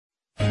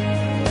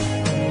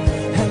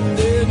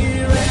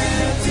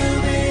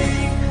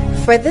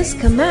For this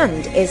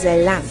command is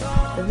a lamp,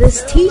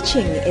 this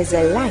teaching is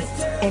a light,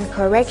 and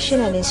correction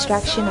and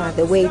instruction are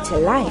the way to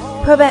life.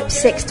 Proverbs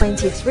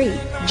 6:23.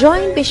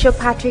 Join Bishop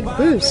Patrick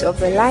Bruce of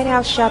the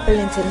Lighthouse Chapel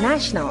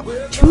International,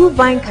 True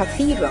Vine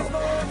Cathedral,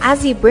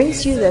 as he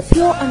brings you the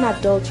pure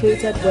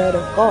unadulterated Word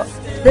of God.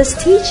 This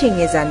teaching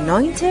is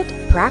anointed,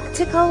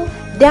 practical,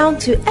 down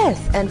to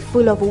earth, and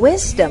full of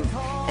wisdom,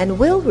 and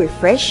will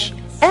refresh,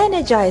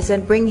 energize,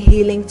 and bring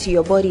healing to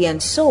your body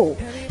and soul.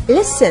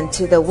 Listen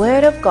to the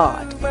Word of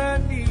God.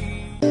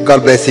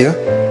 God bless you.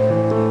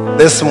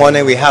 This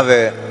morning we have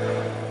a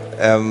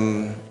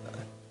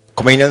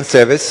communion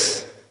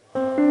service,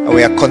 and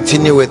we are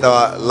continuing with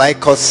our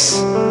Lycos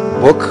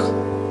book,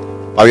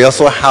 but we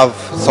also have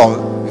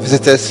some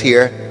visitors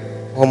here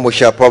whom we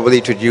shall probably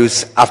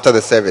introduce after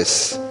the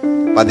service,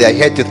 but they are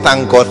here to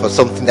thank God for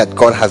something that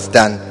God has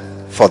done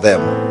for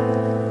them.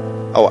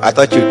 Oh, I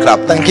thought you'd clap.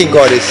 Thanking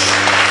God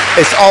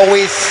is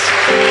always,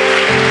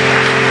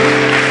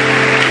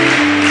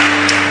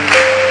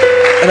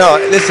 no,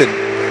 listen,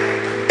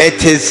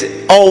 it is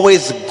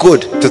always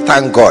good to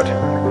thank God.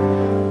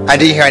 I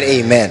didn't hear an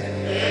amen.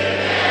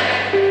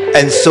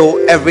 And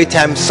so every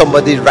time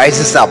somebody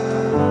rises up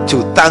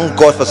to thank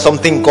God for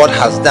something God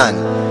has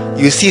done,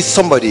 you see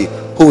somebody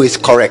who is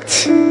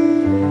correct.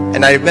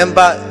 And I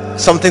remember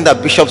something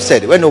that Bishop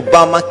said when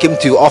Obama came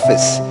to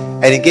office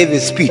and he gave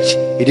his speech.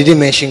 He didn't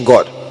mention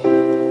God.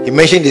 He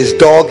mentioned his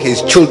dog,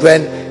 his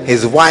children,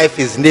 his wife,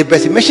 his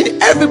neighbors. He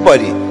mentioned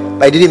everybody,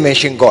 but he didn't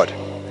mention God.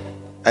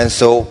 And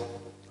so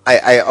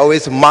I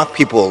always mark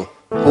people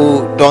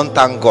who don't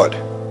thank God.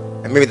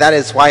 And maybe that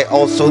is why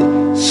also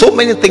so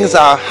many things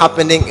are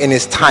happening in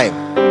his time.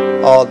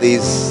 All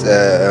these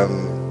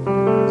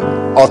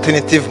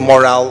alternative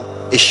moral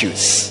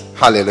issues.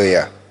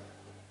 Hallelujah.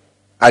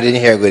 I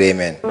didn't hear a good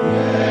amen.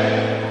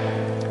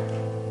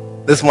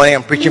 This morning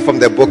I'm preaching from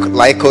the book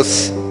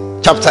Lycos,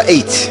 chapter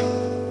 8.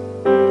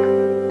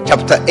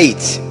 Chapter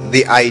 8,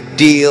 the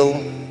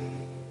ideal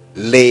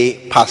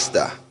lay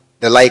pastor.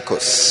 The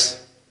Lycos.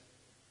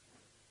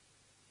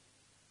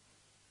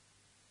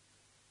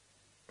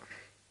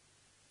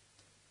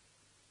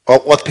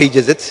 What page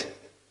is it?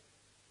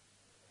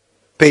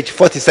 Page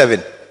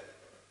 47.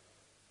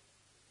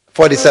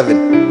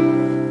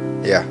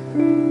 47. Yeah.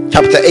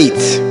 Chapter 8.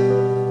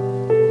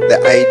 The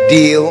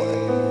ideal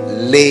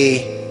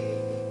lay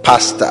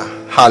pastor.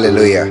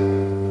 Hallelujah.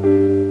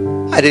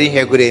 I didn't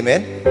hear good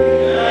amen.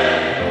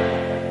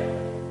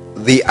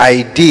 The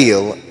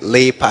ideal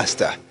lay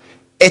pastor.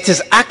 It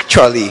is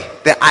actually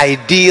the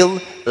ideal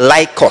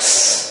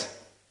Lycos.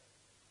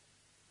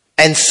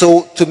 And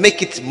so to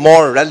make it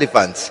more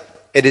relevant,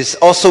 it is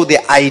also the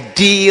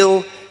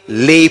ideal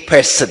lay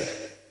person.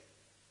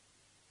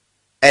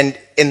 And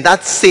in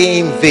that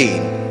same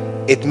vein,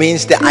 it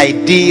means the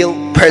ideal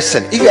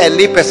person. If you are a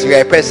lay person, you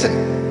are a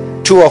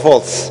person. True or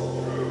false?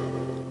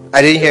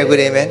 I didn't hear a good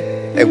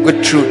amen. A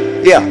good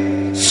truth. Yeah.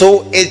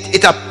 So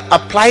it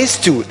applies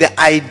to the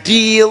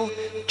ideal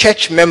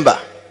church member.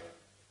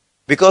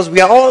 Because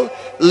we are all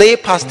lay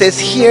pastors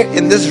here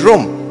in this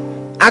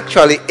room.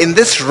 Actually, in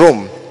this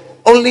room,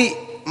 only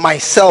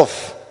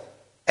myself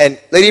and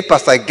Lady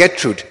Pastor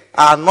Gertrude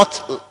are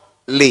not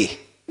lay.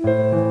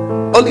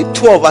 Only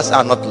two of us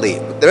are not lay.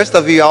 The rest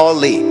of you are all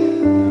lay.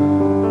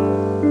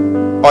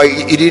 Or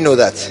you didn't know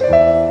that?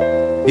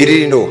 You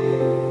didn't know?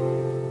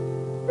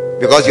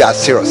 Because you are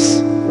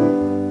serious.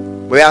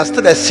 We are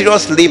still a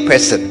serious lay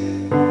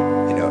person.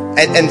 You know.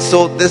 And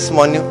so this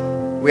morning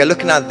we are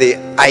looking at the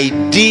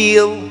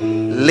ideal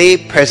lay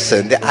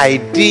person, the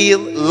ideal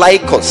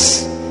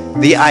Lycos,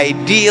 the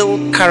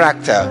ideal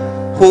character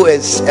who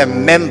is a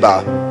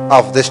member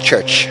of this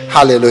church.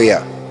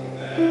 Hallelujah.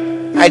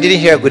 I didn't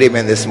hear a good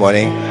amen this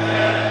morning.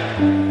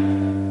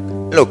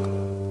 Look,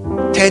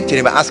 turn to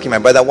him and ask him, my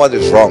brother, what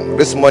is wrong?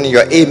 This morning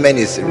your amen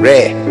is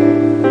rare.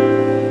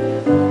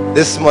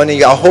 This morning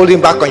you are holding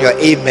back on your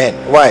amen.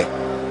 Why?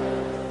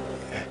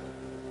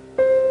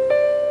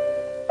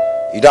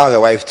 You don't have a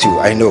wife too,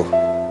 I know.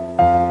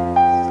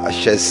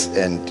 Ashes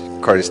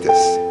and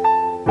choristers.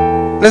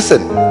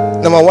 Listen,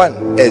 number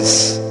one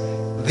is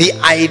the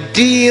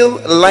ideal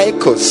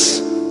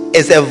Lycos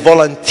is a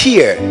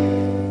volunteer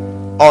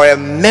or a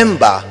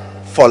member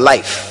for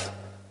life.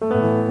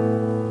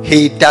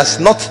 He does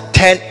not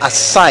turn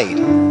aside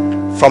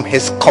from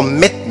his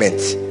commitment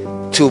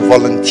to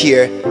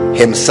volunteer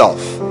himself.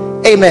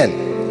 Amen.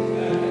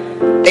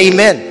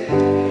 Amen.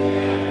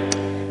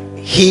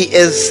 He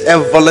is a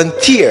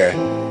volunteer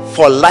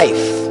for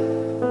life,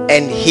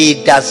 and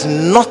he does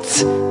not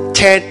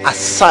turn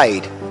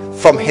aside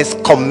from his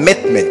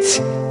commitment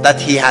that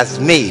he has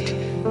made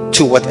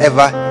to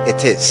whatever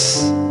it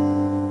is.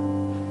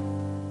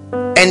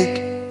 And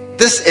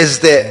this is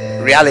the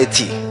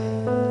reality.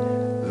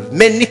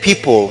 Many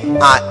people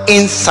are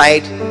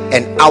inside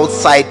and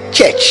outside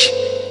church.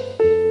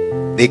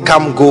 They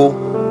come, go,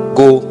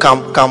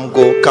 come,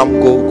 go,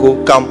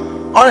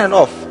 come, on and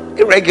off,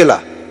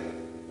 irregular.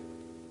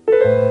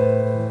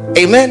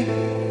 Amen.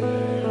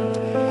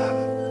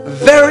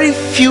 Very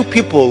few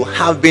people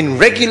have been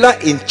regular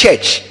in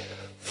church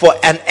for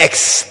an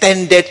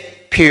extended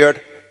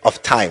period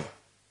of time.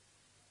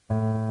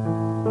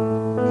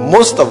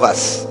 Most of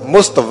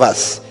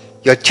us,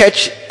 your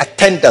church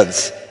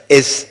attendance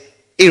is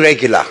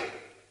irregular.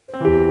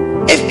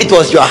 If it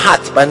was your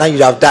heart, by now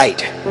you'd have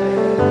died.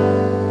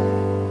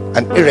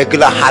 An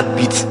irregular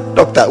heartbeat.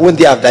 Doctor, wouldn't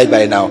they have died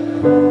by now?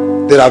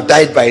 They'd have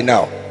died by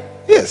now.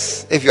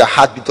 Yes, if your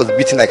heartbeat was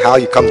beating like how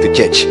you come to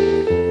church.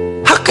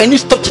 How can you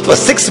stop church for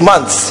 6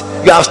 months?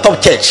 You have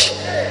stopped church.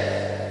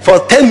 For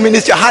 10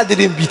 minutes, your heart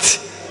didn't beat.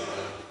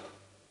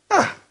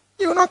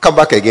 You will not come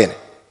back again.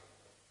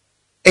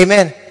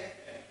 Amen.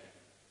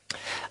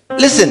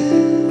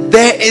 Listen,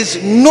 there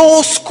is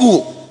no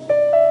school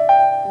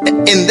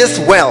in this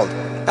world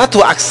that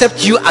will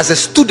accept you as a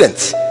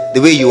student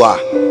the way you are.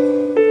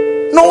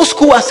 No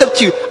school will accept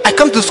you. I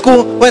come to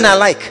school when I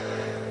like.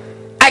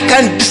 I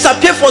can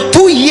disappear for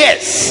 2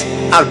 years.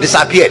 I've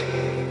disappeared.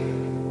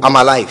 I'm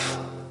alive.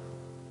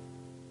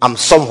 I'm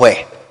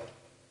somewhere.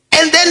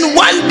 And then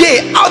one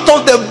day, out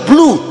of the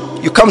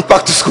blue, you come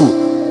back to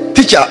school.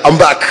 Teacher, I'm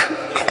back.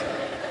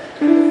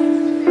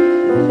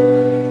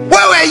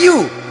 Where were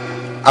you?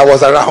 I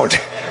was around.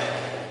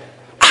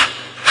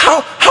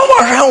 How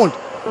around?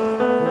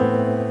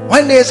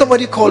 One day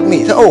somebody called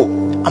me. Said, "Oh,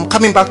 I'm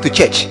coming back to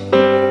church."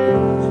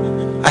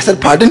 I said,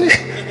 "Pardon?"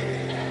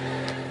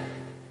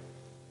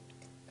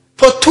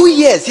 For 2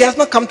 years, he has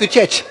not come to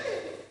church.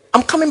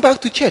 I'm coming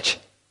back to church.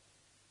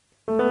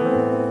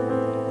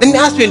 Then he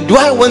asked me, "Do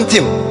I want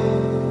him?"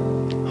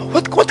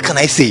 What can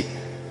I say?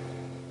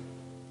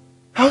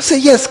 I'll say,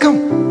 "Yes,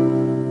 come."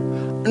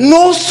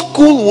 No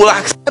school will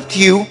accept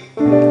you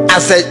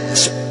as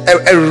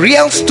a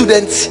real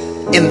student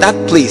in that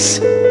place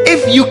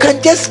if you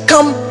can just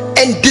come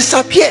and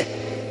disappear.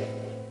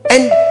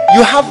 And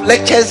you have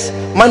lectures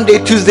Monday,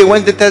 Tuesday,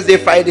 Wednesday, Thursday,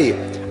 Friday.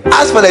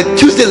 As for the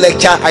Tuesday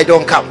lecture, I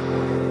don't come.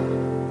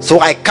 So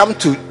I come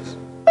to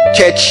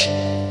church.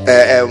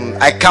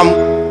 I come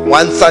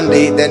one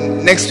Sunday,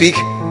 then next week,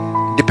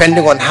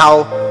 depending on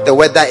how the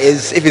weather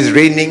is, if it's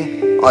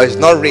raining or it's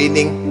not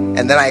raining,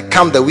 and then I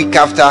come the week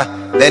after.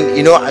 Then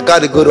I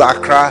got to go to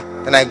Accra.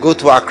 Then I go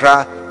to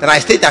Accra. Then I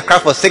stayed in Accra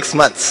for 6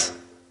 months.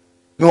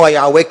 Meanwhile, you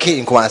are working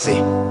in Kumasi.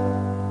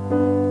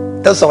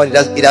 Tell somebody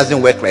it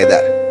doesn't work like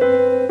that.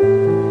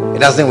 It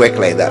doesn't work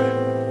like that.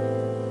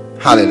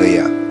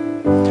 Hallelujah.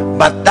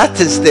 But that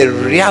is the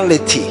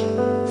reality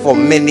for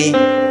many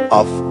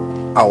of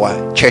our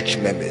church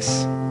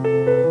members.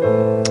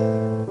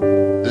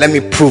 Let me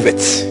prove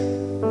it.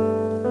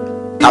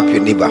 Tap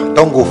your neighbor.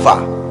 Don't go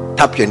far.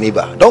 Tap your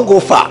neighbor. Don't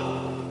go far.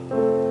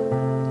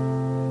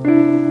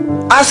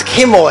 Ask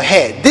him or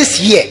her. This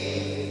year,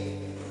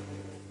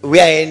 we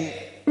are in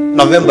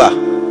November.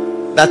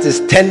 That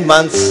is 10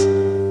 months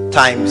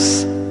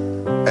times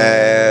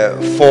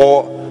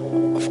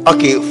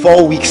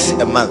 4 weeks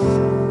a month.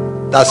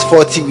 That's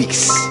 40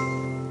 weeks.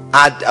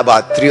 Add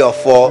about 3 or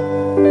 4,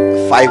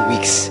 5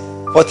 weeks.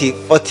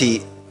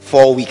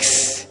 44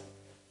 weeks.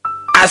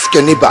 Ask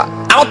your neighbor,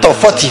 out of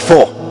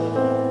 44,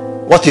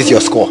 what is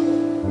your score?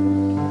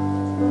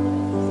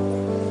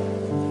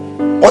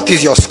 What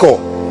is your score?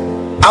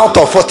 Out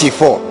of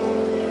 44.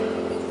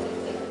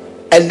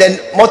 And then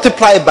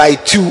multiply by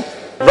 2,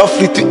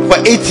 roughly for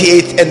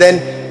 88, and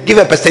then give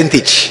a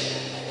percentage.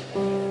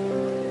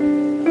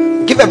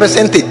 Give a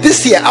percentage.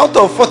 This year, out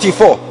of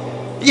 44,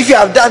 if you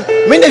have done,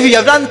 many of you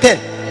have done 10,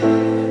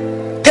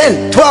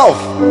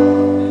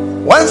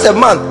 12, once a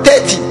month,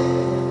 30,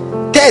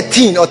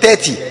 13 or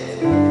 30.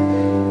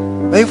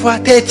 But if you are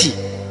 30,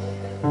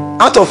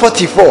 out of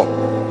 44,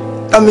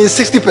 that means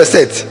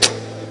 60%.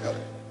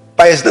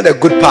 But it's not a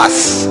good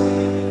pass.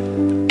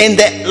 In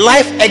the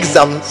life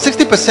exam,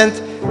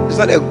 60% is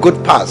not a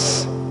good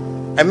pass.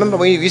 I remember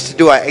when we used to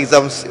do our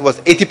exams, it was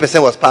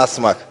 80% was pass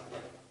mark.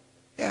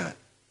 Yeah.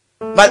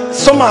 But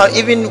some are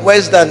even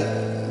worse than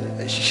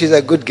she's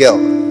a good girl.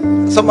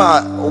 Some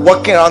are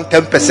walking around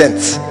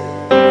 10%.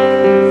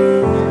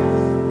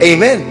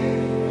 Amen.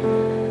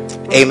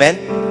 Amen.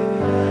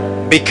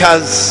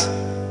 Because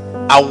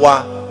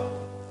our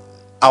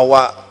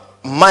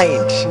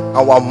mind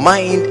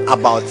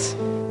about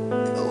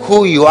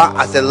who you are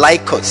as a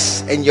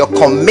Lycos and your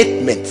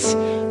commitments.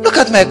 Look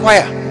at my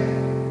choir.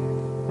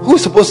 Who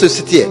is supposed to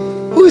sit here?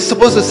 Who is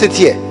supposed to sit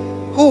here?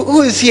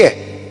 Who is here?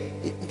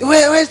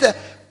 Where's the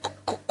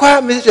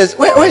choir ministers?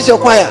 Where's your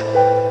choir?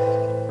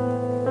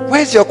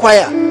 Where's your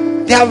choir?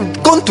 They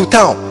have gone to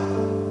town.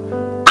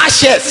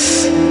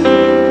 Ashes.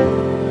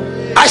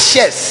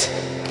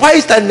 Why are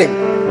you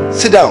standing?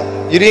 Sit down.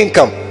 You didn't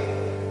come.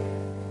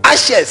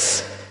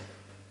 Ashes.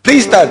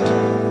 Please stand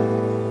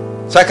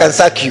so I can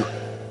sack you.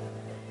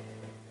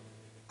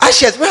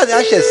 Ashes. Where are the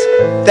ashes?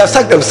 They have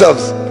sacked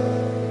themselves.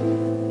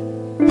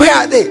 Where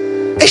are they?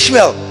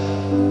 Ishmael.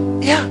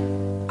 Yeah.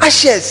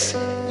 Ashes.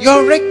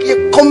 Your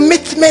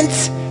commitment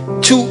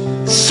to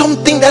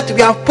something that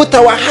we have put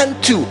our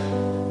hand to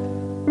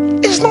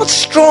is not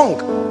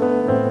strong.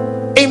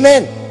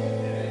 Amen.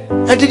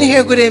 I didn't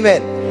hear a good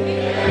amen.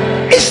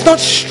 It's not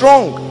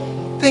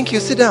strong. Thank you.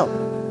 Sit down.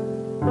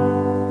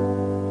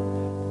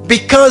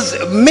 Because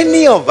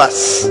many of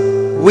us,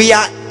 We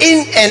are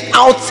in and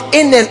out,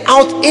 in and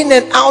out, in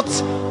and out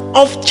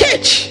of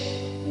church.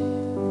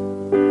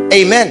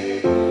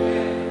 Amen.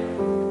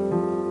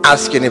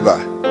 Ask your neighbor,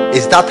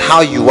 is that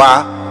how you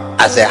are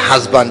as a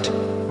husband?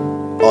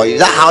 Or is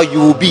that how you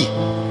will be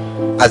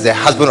as a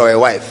husband or a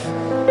wife?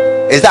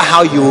 Is that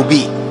how you will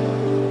be?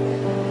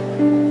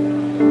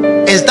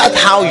 Is that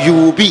how you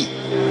will be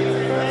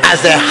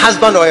as a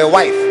husband or a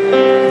wife?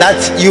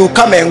 That you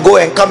come and go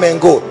and come and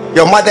go.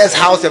 Your mother's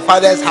house, your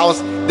father's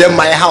house, then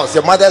my house.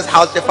 Your mother's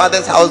house, your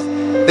father's house,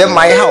 then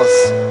my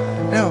house.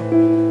 No.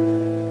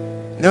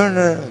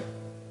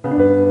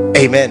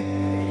 Amen.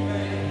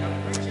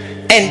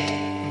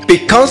 And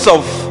because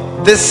of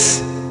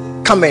this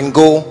come and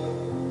go,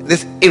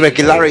 this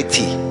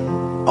irregularity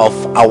of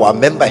our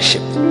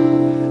membership,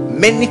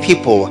 many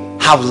people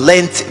have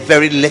learned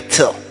very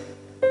little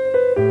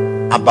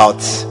about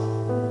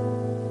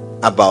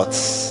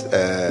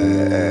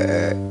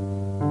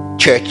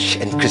church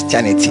and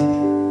Christianity.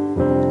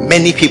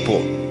 Many people,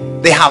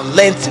 they have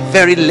learned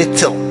very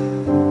little.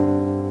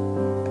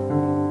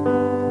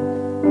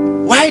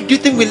 Why do you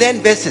think we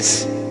learn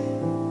verses?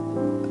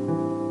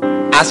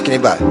 Ask your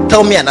neighbor,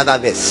 tell me another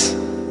verse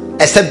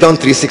except John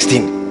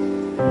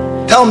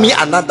 3:16. Tell me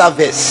another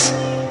verse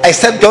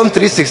except John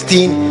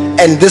 3:16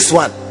 and this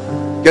one.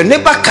 Your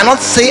neighbor cannot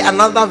say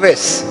another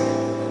verse.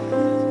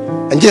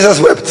 And Jesus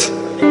wept.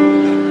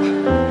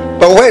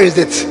 But where is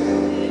it?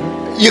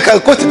 You can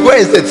quote it. Where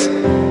is it?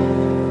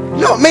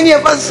 No, many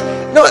of us.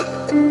 No.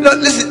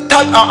 Listen.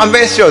 I'm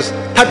very serious.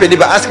 Tap your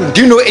neighbor. Ask him.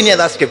 Do you know any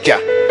other scripture?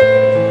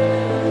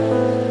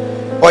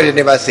 What did the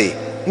neighbor say?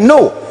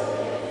 No.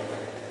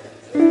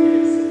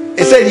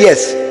 He said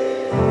yes.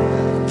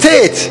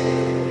 Say it.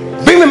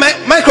 Bring me my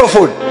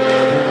microphone.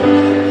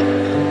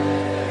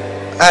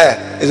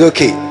 It's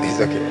okay. It's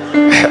okay.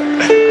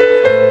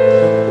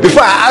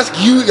 Before I ask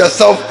you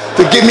yourself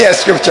to give me a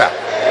scripture.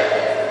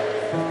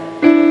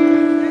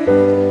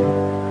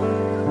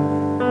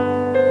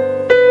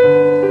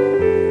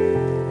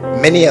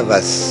 Many of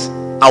us,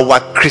 our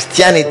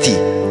Christianity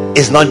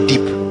is not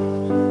deep.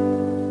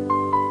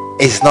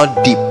 It's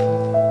not deep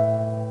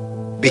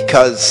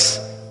because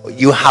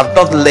you have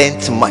not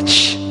learned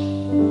much.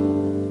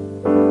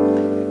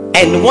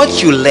 And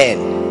what you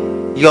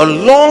learn, your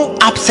long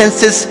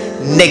absences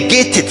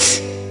negate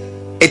it.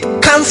 It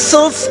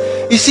cancels.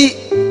 You see,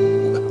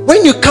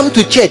 when you come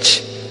to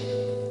church,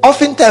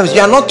 oftentimes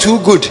you are not too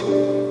good.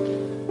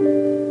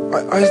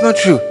 Or it's not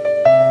true.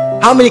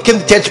 How many came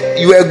to church?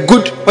 You were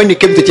good when you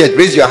came to church.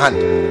 Raise your hand.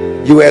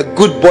 You were a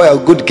good boy or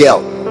good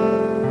girl.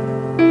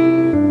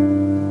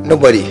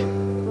 Nobody.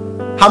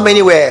 How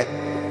many were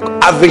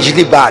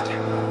averagely bad?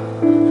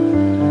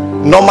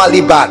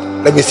 Normally bad.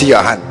 Let me see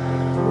your hand.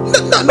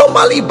 No,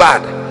 normally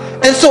bad.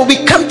 And so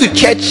we come to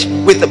church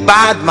with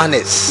bad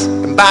manners,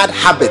 and bad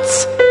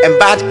habits, and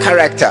bad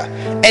character.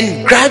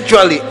 And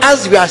gradually,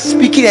 as we are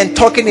speaking and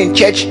talking in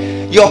church,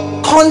 your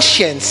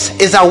conscience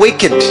is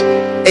awakened.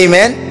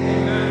 Amen.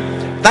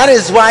 That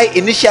is why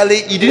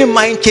initially you didn't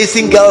mind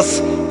chasing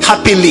girls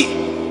happily,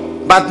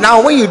 but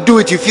now when you do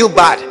it, you feel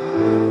bad.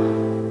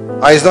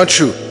 Or it's not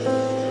true.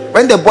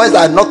 When the boys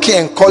are knocking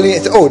and calling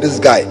and say, "Oh, this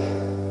guy,"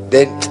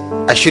 then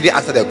I shouldn't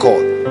answer the call.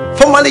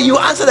 Formerly, you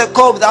answer the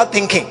call without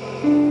thinking.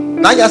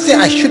 Now you're saying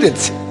I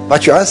shouldn't,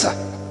 but you answer.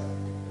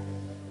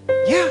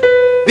 Yeah,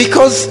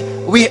 because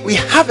we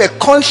have a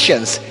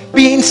conscience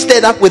being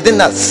stirred up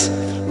within us.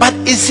 But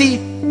you see,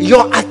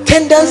 your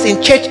attendance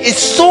in church is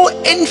so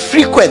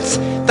infrequent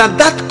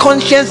that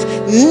conscience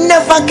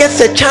never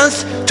gets a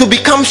chance to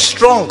become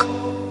strong,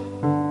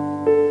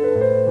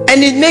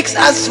 and it makes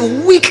us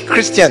weak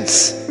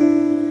Christians.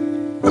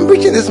 I'm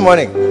preaching this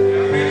morning.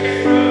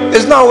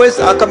 It's not always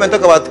I'll come and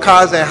talk about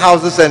cars and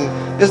houses, and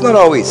it's not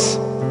always.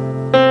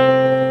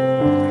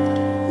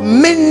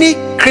 Many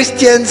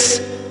Christians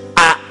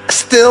are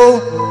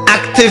still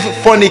active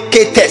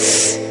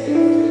fornicators.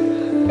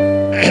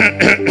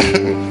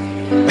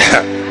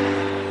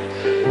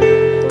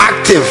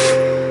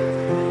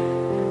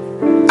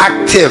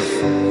 Active.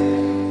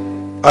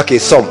 Okay,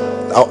 some.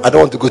 I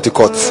don't want to go to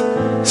court.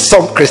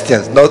 Some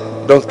Christians,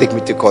 don't take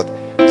me to court.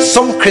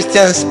 Some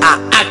Christians are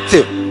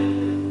active.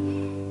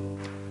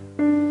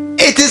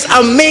 It is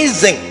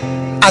amazing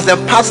as a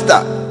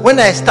pastor when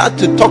I start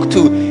to talk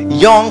to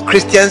young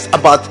Christians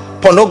about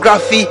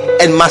pornography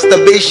and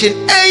masturbation.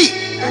 Hey,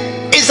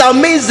 it's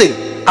amazing.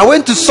 I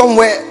went to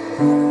somewhere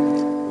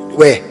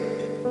where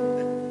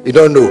you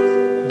don't know,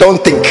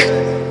 don't think.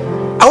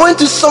 I went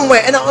to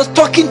somewhere and I was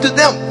talking to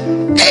them.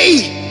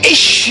 Hey,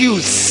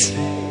 issues.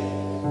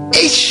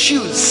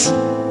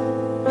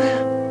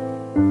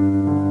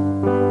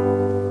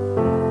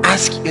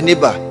 Ask your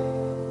neighbor,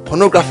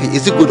 pornography,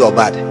 is it good or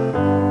bad?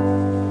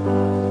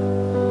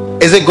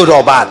 Is it good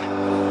or bad?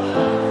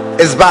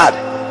 It's bad,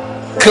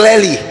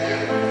 clearly.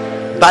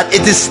 But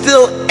it is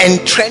still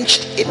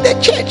entrenched in the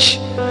church.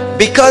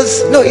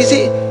 Because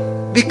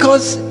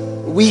because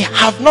we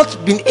have not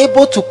been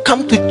able to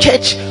come to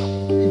church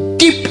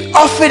deep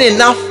often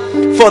enough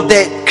for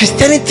the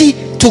Christianity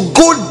to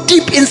go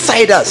deep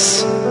inside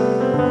us.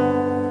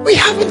 We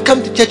haven't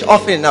come to church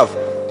often enough.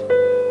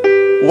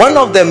 One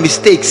of the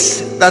mistakes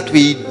that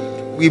we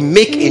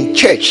make in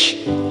church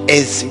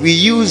is we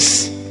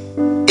use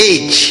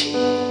age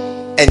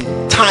and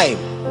time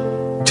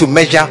to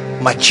measure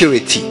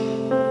maturity.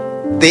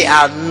 They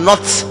are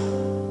not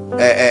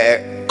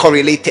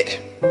correlated,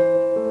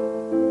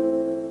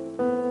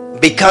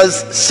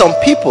 because some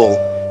people,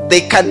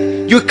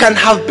 you can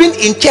have been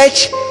in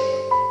church,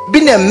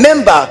 been a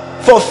member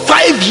for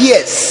 5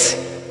 years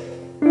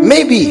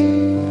maybe,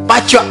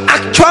 but your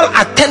actual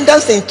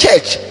attendance in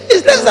church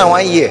is less than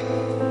 1 year.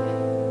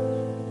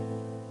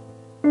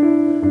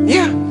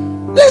 Yeah,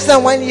 less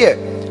than 1 year.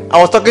 I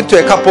was talking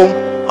to a couple,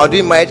 I was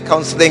doing marriage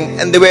counseling,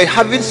 and they were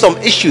having some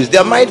issues. They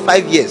are married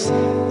 5 years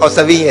or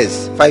 7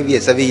 years, 5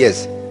 years, 7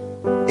 years,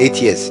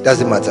 8 years,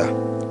 doesn't matter.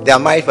 They are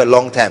married for a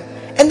long time,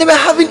 and they were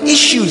having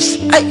issues.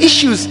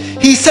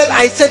 He said,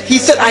 I said,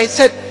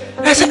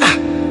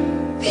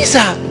 these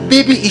are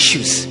baby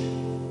issues.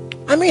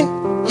 I mean,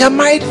 you're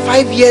married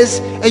 5 years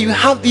and you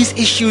have these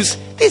issues.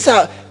 These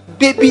are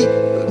baby,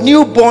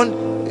 newborn,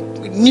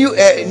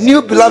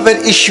 new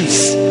beloved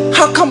issues.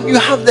 How come you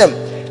have them?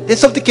 Then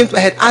something came to my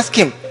head. Ask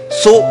him.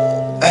 So,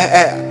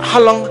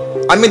 how long?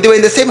 I mean, they were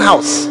in the same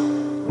house.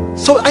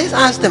 So I just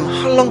asked them,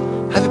 how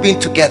long have you been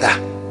together?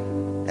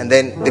 And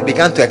then they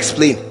began to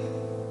explain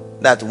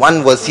that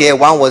one was here,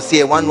 one was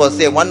here, one was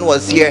here, one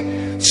was here.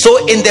 So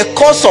in the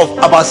course of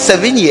about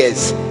 7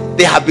 years,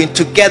 they have been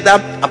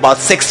together about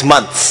 6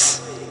 months.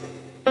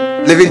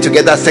 Living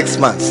together 6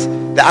 months.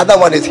 The other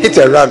one is hit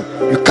and run.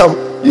 You come,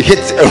 you hit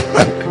and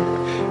run.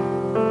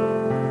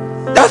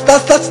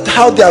 That's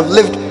how they have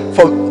lived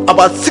for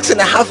about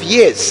 6.5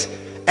 years.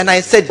 And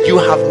I said, you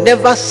have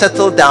never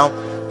settled down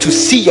to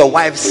see your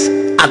wife's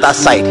other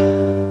side.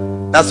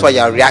 That's why you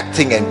are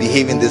reacting and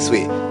behaving this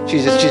way.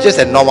 She's just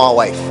a normal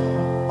wife.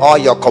 All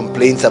your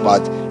complaints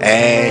about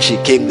she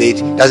came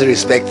late, doesn't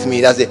respect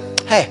me, doesn't.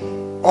 Hey,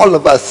 all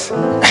of us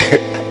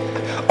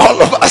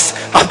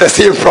have the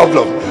same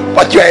problem.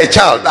 But you are a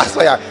child, that's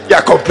why you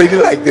are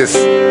complaining like this.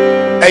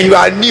 And you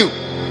are new.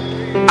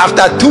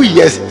 After 2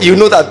 years, you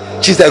know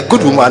that she's a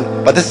good woman,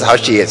 but this is how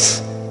she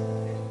is.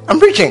 I'm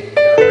preaching.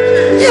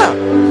 Yeah.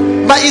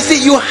 But you see,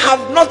 you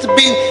have not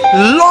been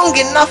long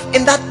enough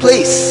in that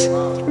place.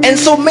 And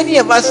so many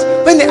of us,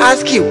 when they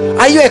ask you,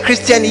 are you a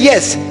Christian?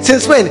 Yes.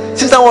 Since when?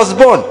 Since I was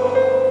born.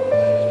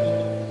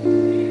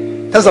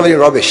 Tell somebody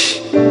rubbish.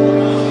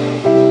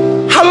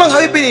 How long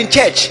have you been in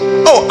church?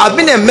 Oh, I've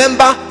been a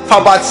member for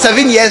about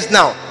 7 years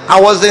now. I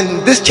was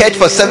in this church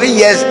for 7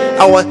 years.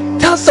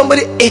 Tell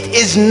somebody, it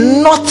is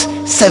not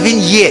 7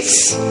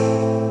 years.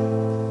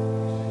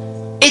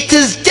 It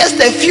is just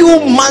a few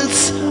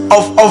months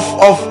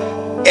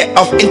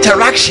of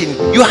interaction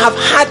you have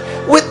had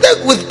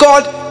with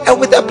God and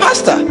with the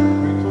pastor.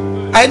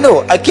 I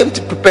know, I came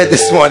to prepare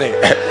this morning.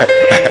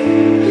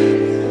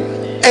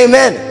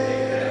 Amen.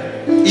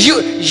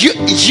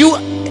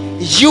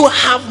 You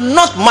have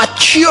not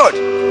matured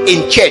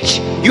in church.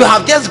 You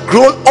have just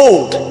grown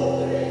old,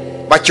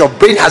 but your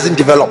brain hasn't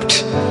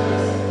developed,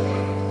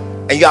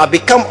 and you have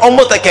become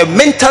almost like a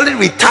mentally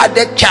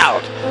retarded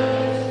child.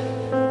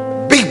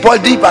 Big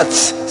body but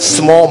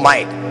small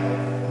mind.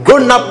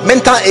 Grown up,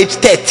 mental age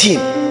 13.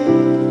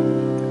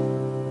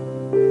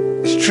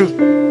 It's true.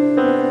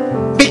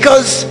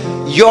 Because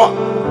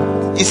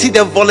you see,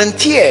 the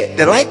volunteer,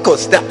 the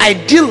Lycos, the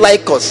ideal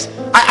Lycos,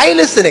 are you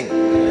listening?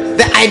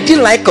 The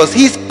ideal Lycos,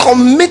 he's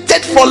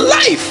committed for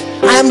life.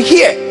 I am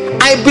here,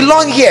 I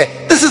belong here,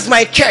 this is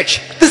my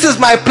church, this is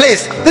my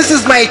place, this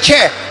is my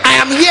chair. I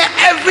am here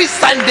every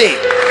Sunday.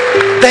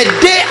 The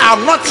day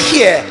I'm not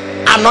here,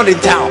 I'm not in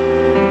town.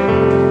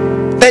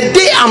 The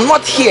day I'm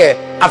not here,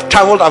 I've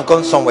traveled, I've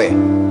gone somewhere.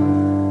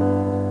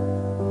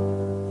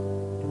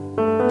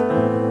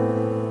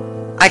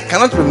 I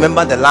cannot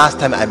remember the last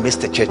time I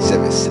missed a church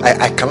service.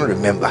 I cannot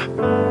remember.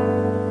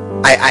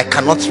 I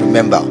cannot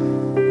remember.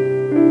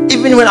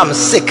 Even when I'm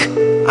sick,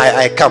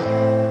 I come.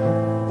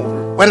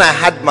 When I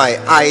had my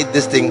eye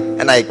this thing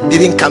and I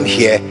didn't come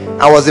here,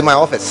 I was in my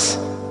office.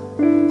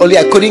 Only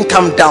I couldn't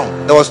come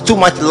down. There was too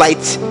much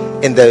light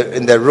in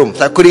the room,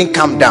 so I couldn't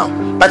come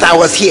down. But I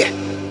was here.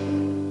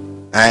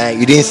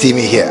 You didn't see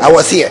me here. I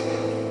was here.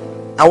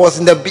 I was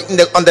on the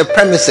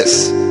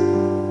premises.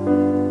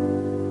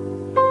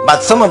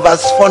 But some of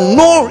us, for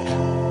no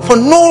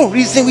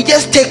reason, we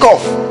just take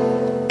off.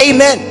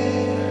 Amen.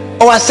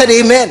 Oh, I said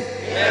amen.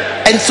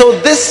 And so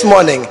this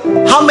morning,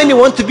 how many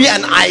want to be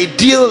an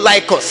ideal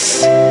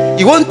Lycos?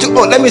 You want to?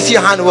 Oh, let me see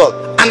your hand. Well,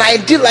 an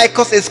ideal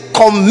Lycos is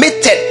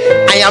committed.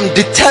 I am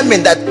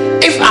determined that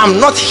if I'm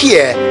not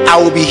here, I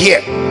will be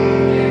here.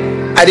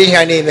 I didn't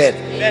hear an amen.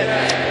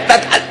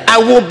 That I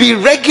will be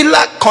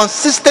regular,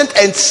 consistent,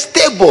 and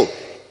stable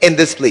in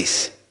this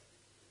place.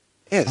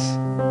 Yes.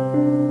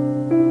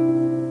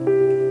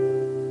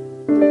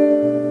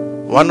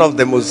 One of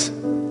the most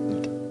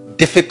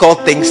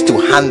difficult things to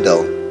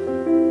handle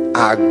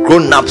are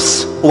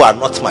grown-ups who are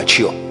not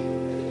mature.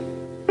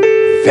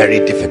 Very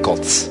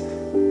difficult.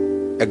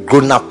 A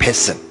grown-up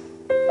person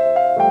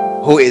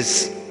who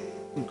is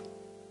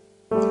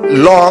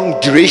long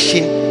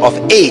duration of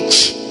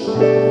age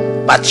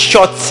but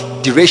short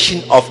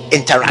duration of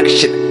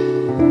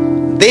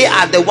interaction. They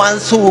are the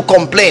ones who will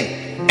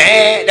complain.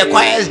 The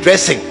choir is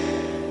dressing.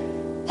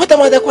 What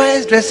about the choir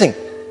is dressing?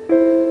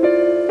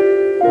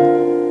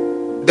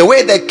 The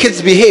way the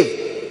kids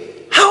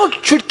behave. How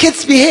should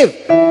kids behave?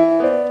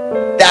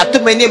 There are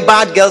too many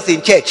bad girls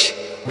in church.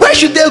 Where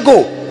should they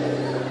go?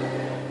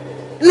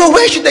 No,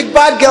 where should the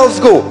bad girls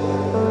go?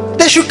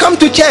 They should come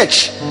to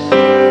church.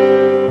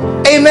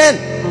 Amen.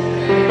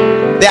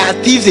 There are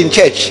thieves in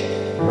church.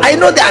 I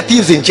know there are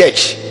thieves in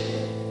church.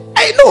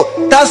 I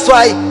know. That's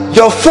why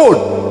your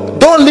phone,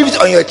 don't leave it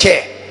on your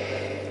chair.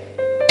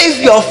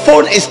 If your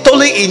phone is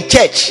stolen in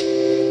church,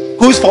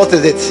 whose fault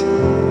is it?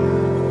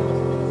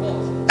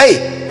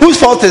 Hey, whose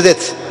fault is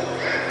it?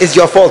 It's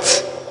your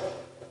fault.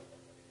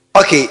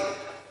 Okay,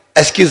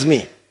 excuse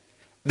me.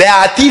 There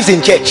are thieves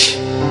in church.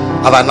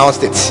 I've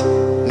announced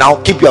it. Now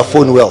keep your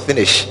phone well.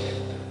 Finish.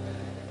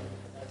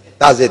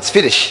 That's it.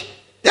 Finish.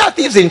 There are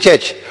thieves in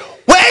church.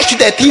 Where should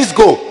the thieves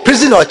go?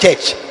 Prison or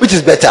church? Which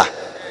is better?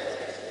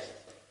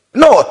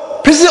 No,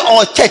 prison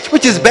or church?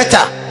 Which is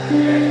better?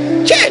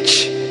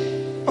 Church.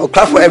 Oh,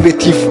 clap for every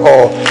thief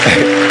or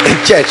in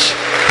church.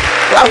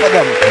 Clap for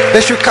them.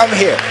 They should come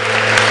here.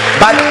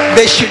 But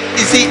they should,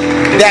 you see,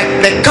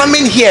 the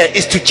coming here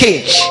is to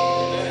change.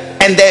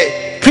 And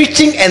the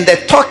preaching and the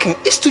talking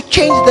is to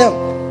change them.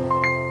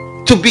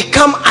 To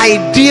become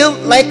ideal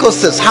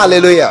lycosis.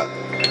 Hallelujah.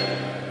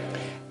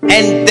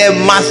 And there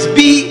must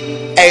be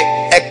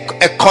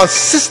a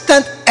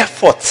consistent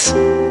effort.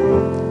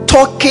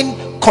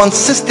 Talking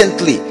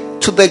consistently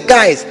to the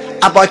guys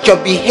about your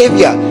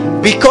behavior.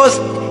 Because,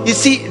 you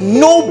see,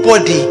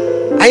 nobody...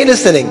 Are you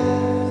listening?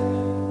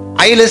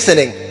 Are you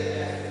listening?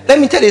 Let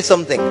me tell you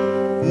something.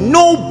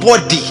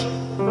 Nobody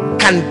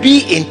can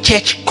be in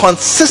church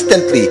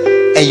consistently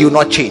and you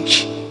not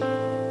change.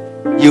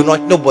 You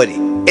not, nobody.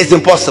 It's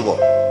impossible.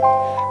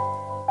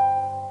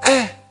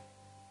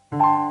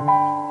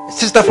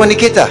 Sister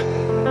fornicator,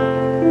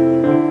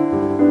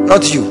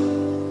 not you,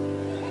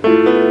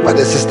 but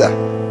the sister.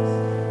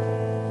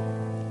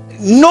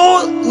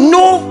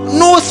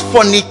 No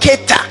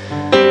fornicator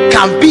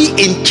can be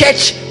in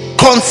church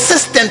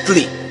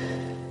consistently,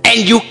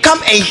 and you come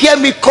and hear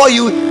me call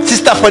you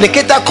sister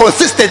fornicator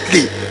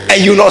consistently,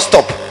 and you not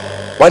stop.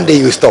 One day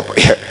you stop.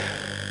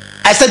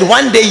 I said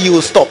one day you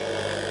will stop.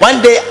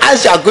 One day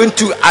as you are going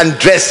to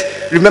undress,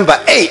 remember,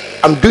 hey,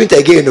 I'm doing it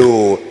again.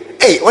 Oh,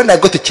 hey, when I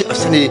go to church on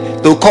Sunday,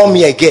 they'll call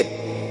me again.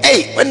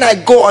 Hey, when I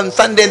go on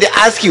Sunday, they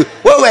ask you,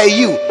 where were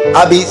you?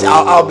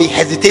 I'll be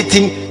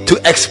hesitating to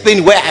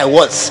explain where I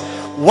was.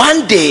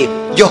 One day,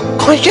 your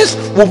conscience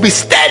will be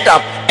stirred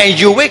up, and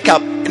you wake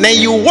up, and then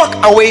you walk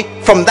away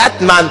from that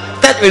man,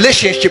 that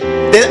relationship.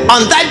 Then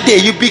on that day,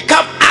 you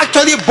become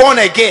actually born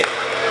again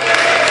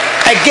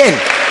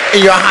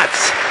in your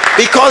hearts,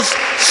 because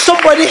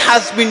somebody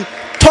has been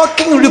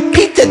talking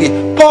repeatedly.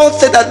 Paul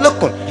said that,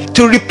 look,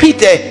 to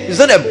repeat is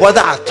not a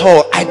bother at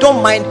all. I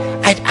don't mind.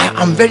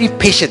 I'm very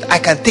patient. I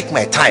can take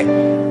my time.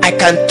 I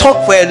can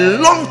talk for a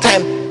long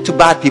time to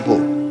bad people.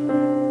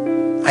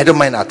 I don't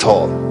mind at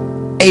all.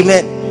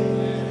 Amen.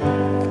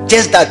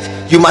 Just that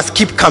you must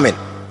keep coming.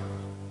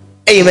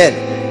 Amen.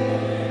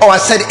 Oh, I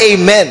said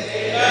amen.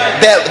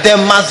 There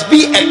must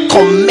be a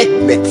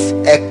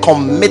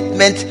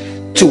commitment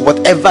to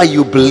whatever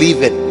you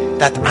believe in.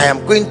 That I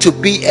am going to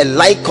be a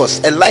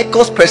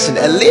lycos person,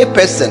 a lay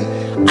person.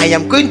 I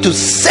am going to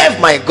serve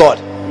my God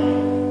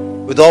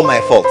with all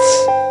my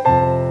faults,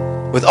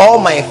 with all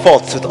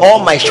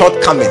my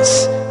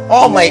shortcomings,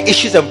 all my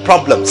issues and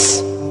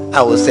problems.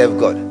 I will serve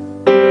God.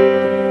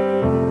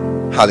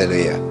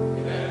 Hallelujah.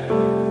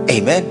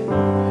 Amen.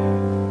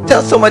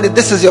 Tell somebody,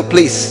 this is your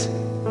place.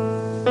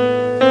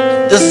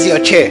 This is your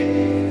chair.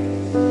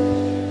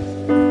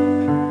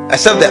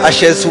 Except the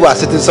ushers who are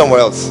sitting somewhere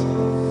else.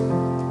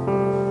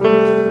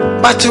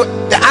 But to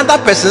the other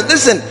person,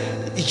 listen,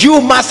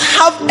 you must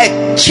have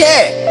a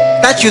chair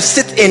that you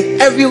sit in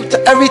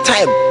every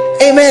time.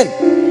 Amen.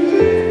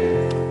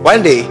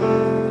 One day,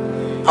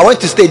 I went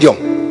to stadium,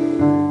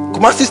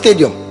 Kumasi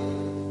Stadium,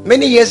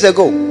 many years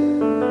ago.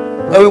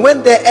 And we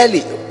went there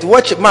early to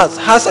watch match,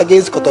 Hearts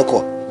against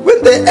Kotoko. We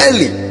went there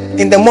early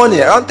in the morning,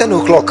 around 10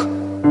 o'clock.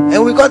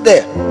 And we got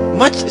there.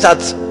 Match is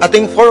at, I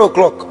think, 4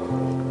 o'clock.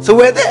 So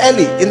we were there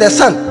early in the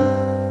sun.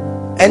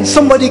 And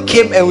somebody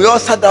came and we all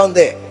sat down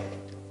there.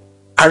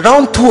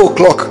 Around 2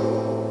 o'clock,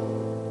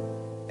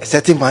 a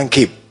certain man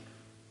came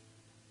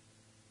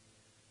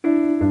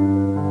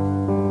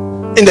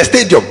in the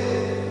stadium.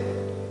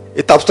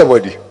 He tapped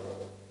somebody.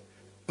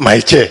 My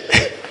chair.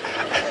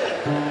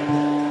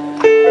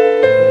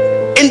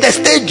 In the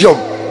stadium,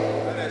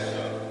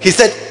 he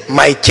said,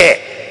 my chair.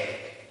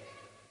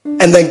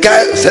 And the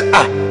guy said,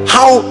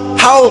 how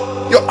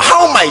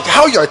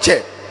your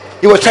chair?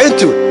 He was trying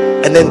to,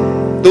 and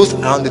then those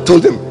around, they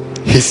told him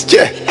his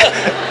chair.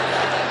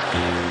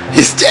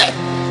 His chair.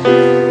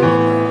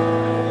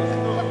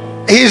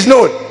 He is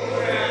known.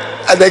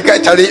 And the guy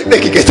Charlie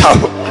making it out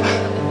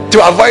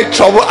to avoid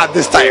trouble at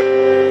this time.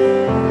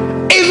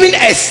 Even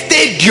a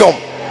stadium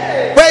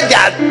where there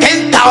are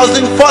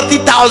 10,000,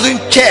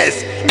 40,000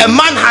 chairs, a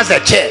man has a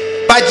chair.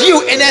 But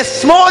you, in a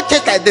small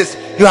church like this,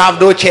 you have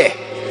no chair.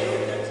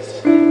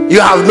 You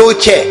have no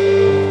chair.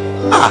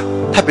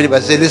 That believer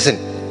say, listen,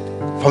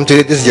 from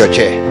today, this is your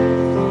chair.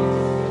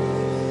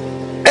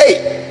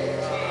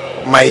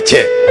 Hey, my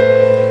chair.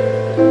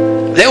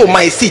 There was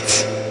my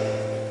seat.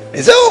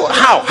 He said, oh,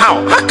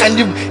 how can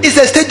you? It's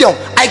a stadium.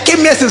 I came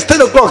here since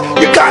 10 o'clock.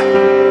 You can't.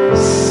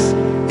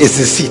 It's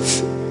the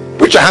seat.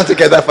 Put your hands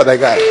together for the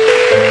guy.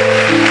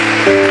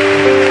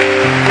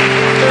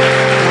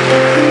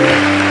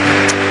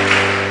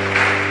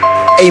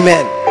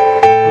 Amen.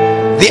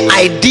 The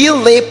ideal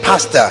lay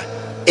pastor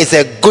is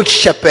a good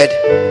shepherd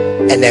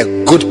and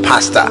a good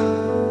pastor.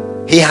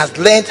 He has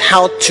learned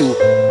how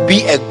to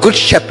be a good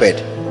shepherd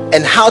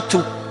and how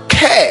to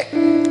care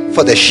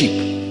for the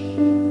sheep.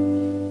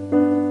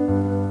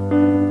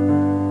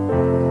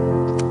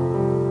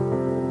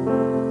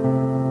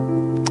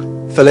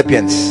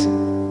 Philippians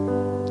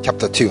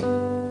chapter 2.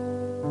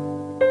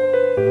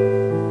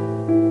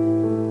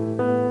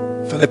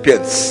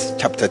 Philippians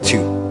chapter 2,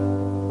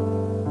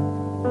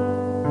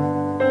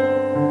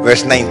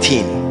 verse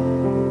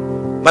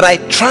 19. But I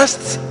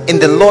trust in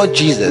the Lord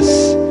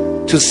Jesus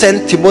to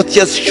send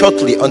Timotheus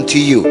shortly unto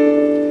you,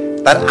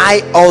 that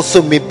I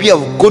also may be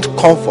of good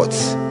comfort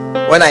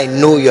when I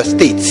know your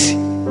state.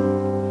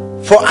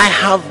 For I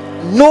have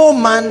no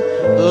man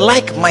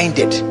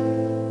like-minded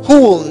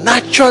who will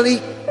naturally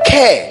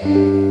care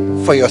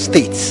for your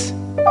states.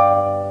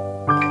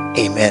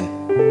 Amen.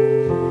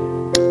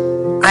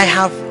 I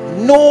have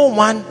no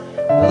one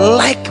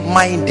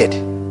like-minded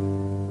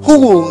who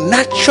will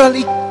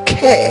naturally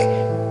care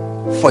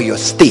for your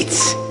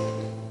states.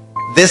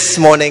 This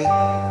morning,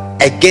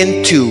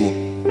 again too,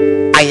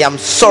 I am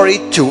sorry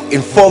to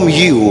inform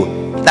you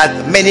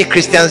that many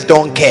Christians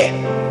don't care.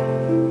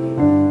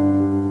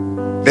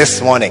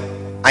 This morning,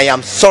 I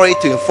am sorry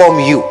to inform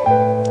you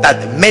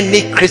that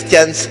many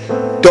Christians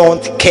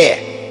don't care.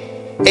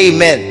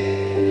 Amen.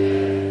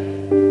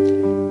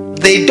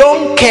 They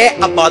don't care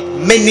about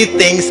many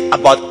things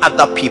about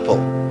other people.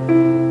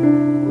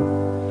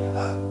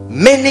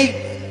 Many,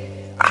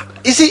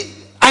 you see,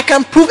 I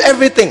can prove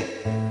everything.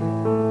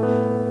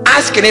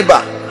 Ask your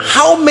neighbor,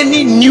 how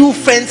many new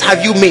friends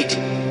have you made?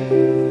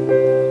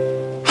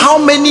 How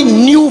many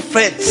new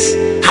friends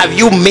have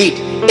you made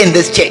in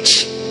this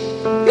church?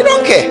 You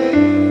don't care.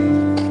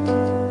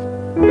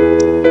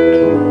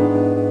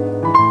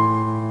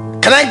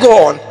 Can I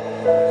go on?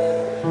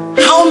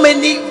 How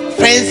many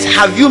friends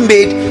have you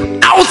made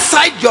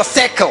outside your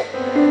circle?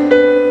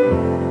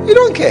 You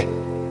don't care.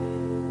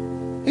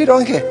 You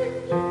don't care.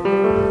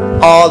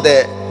 All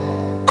the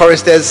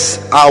choristers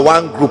are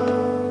one group.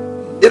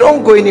 They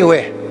don't go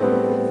anywhere.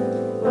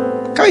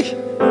 Okay.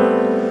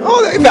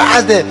 If I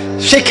ask them,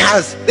 shake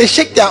hands, they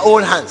shake their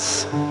own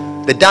hands.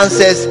 The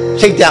dancers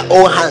shake their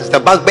own hands. The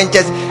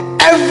backbenchers,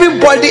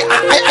 everybody.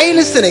 Are you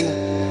listening?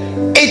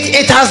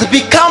 It has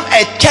become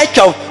a church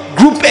of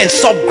group and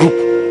subgroup.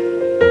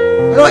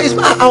 You know,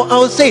 I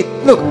would say,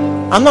 look,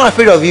 I'm not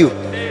afraid of you.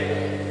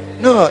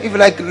 No, if you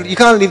like, you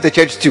can't leave the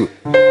church too.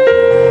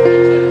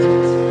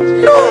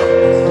 No,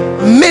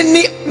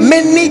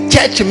 many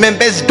church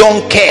members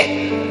don't care.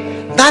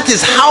 That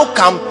is how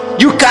come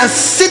you can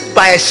sit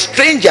by a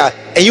stranger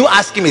and you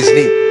ask him his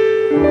name.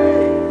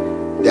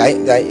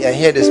 I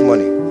hear this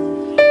morning.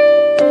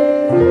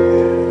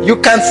 You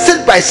can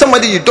sit by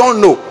somebody you don't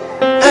know.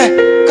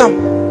 Hey, come.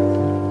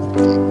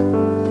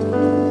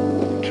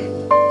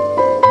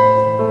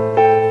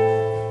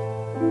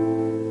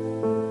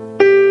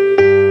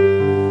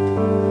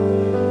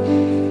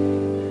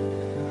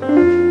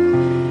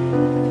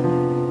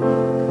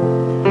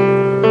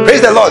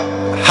 Praise the Lord.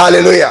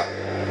 Hallelujah.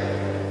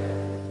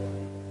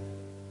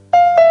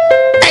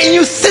 And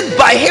you sit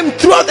by him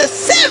throughout the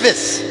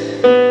service.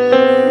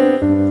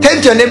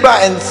 Turn to your neighbor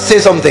and say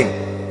something.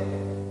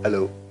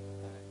 Hello.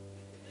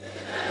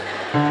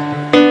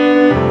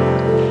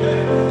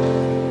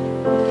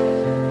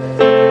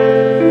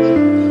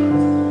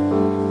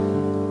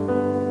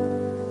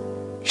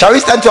 Shall we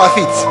stand to our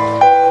feet?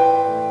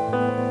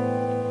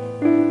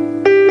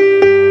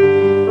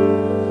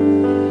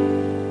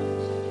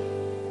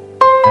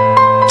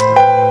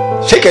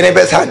 Shake your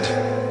neighbor's hand.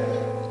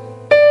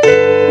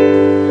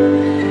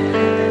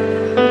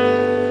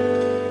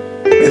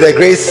 May the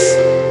grace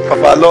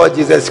of our Lord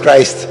Jesus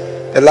Christ,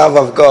 the love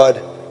of God,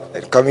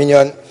 and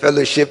communion,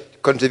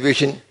 fellowship,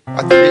 contribution,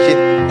 participation,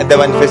 and the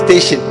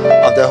manifestation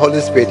of the Holy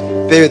Spirit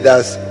be with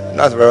us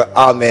now forever.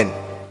 Amen.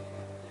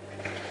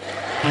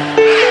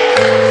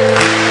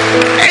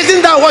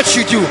 Isn't that what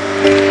you do?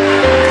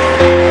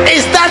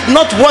 Is that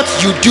not what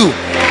you do?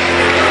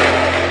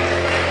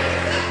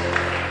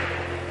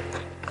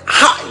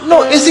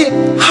 No, you see,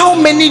 how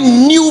many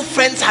new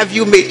friends have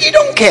you made? You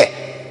don't care.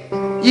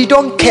 You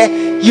don't care.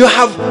 You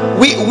have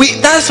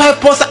that's why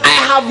Paul said, I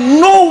have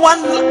no one.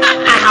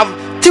 I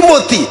have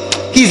Timothy.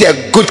 He's a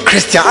good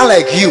Christian,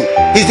 unlike you.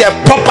 He's a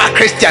proper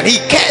Christian. He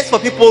cares for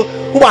people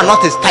who are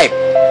not his type.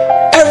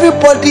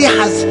 Everybody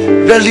has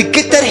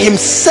relegated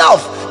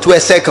himself to a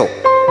circle.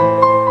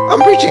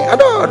 I'm preaching. I'm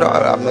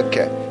not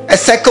care. A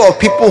circle of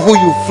people who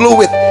you flew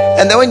with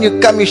And then when you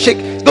come, you shake.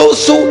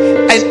 Those who,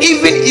 and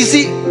even you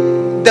see,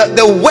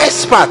 the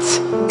worst part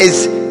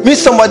is meet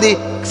somebody,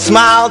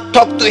 smile,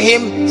 talk to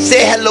him,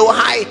 say hello,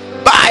 hi,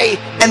 bye,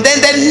 and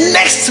then the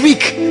next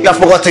week you have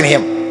forgotten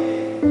him.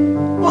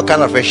 What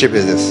kind of friendship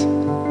is this?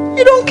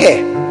 You don't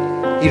care.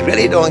 You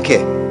really don't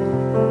care.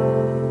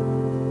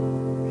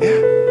 Yeah.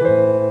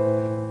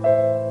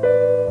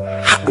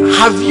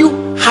 Have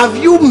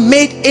you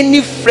made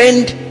any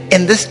friend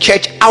in this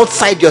church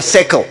outside your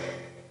circle?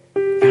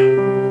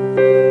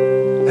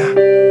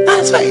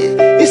 That's why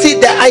you see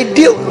the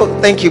ideal. Oh,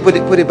 thank you. Put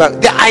it back.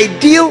 The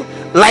ideal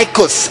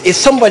Lycos is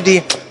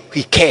somebody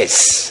who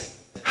cares.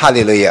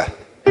 Hallelujah.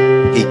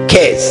 He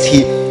cares.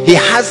 He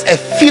has a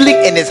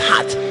feeling in his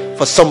heart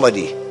for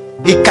somebody.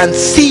 He can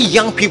see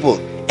young people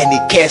and he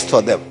cares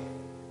for them.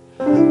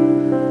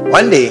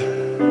 One day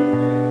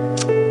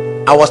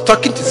I was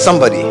talking to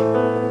somebody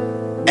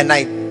and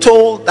I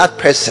told that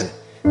person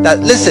that,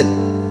 listen,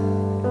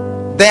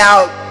 there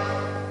are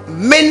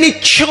many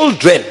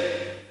children,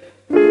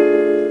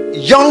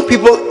 young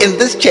people in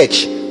this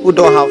church who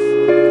don't have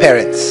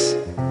parents,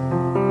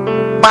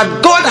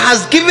 but God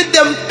has given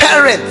them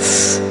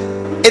parents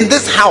in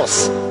this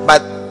house,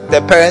 but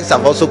their parents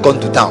have also gone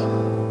to town.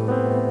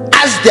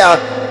 As their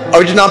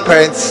original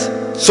parents,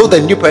 so the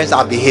new parents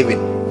are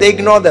behaving. They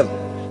ignore them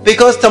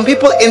because some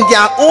people in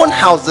their own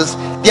houses,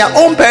 their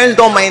own parents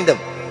don't mind them.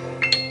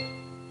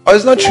 Or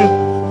it's not true.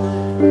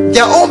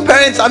 Their own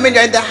parents, I mean,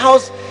 you're in the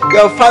house,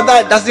 your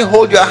father doesn't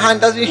hold your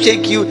hand, doesn't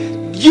shake you.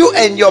 You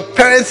and your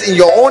parents in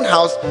your own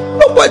house,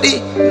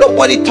 nobody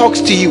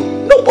talks to you,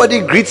 nobody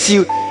greets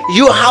you.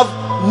 You have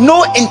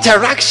no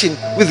interaction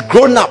with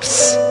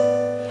grown-ups.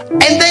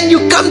 And then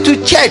you come to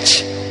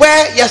church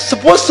where you're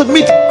supposed to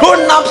meet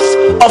grown-ups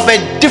of a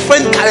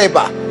different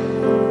caliber.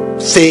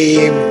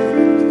 Same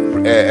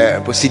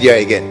procedure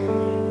again.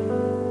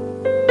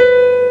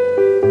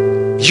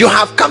 You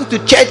have come to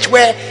church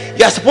where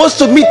you are supposed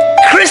to meet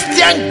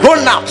Christian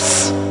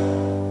grown-ups.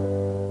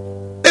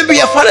 Maybe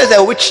your father is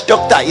a witch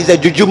doctor, he's a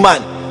juju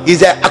man,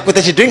 he's a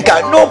akutashi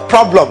drinker, no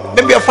problem.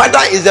 Maybe your father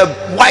is a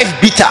wife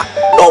beater,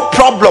 no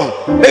problem.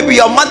 Maybe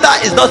your mother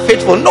is not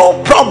faithful,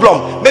 no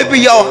problem. Maybe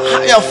your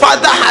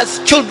father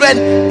has children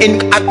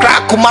in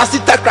Accra, Kumasi,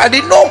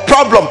 Takrady, no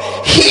problem.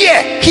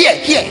 Here.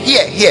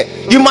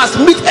 You must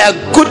meet a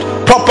good,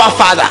 proper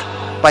father.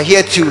 But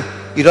here too,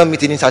 you don't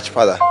meet any such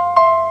father.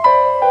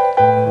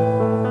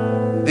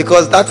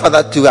 Because that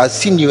father too has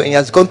seen you and he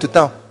has gone to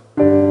town.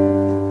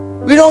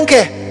 We don't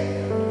care.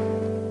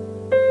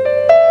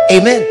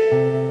 Amen.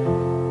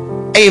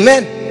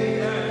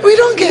 We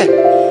don't care.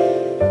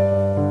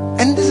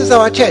 And this is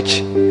our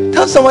church.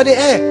 Tell somebody,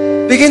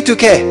 hey, begin to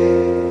care.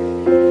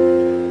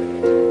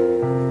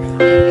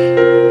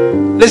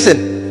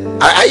 Listen,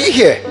 are you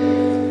here?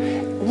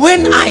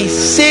 When I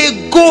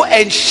say go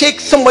and shake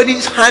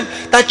somebody's hand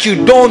that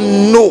you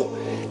don't know,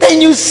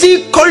 then you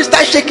see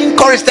chorister shaking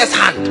chorister's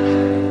hand.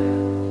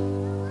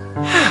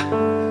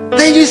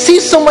 Then you see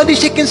somebody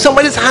shaking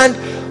somebody's hand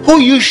who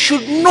you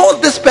should know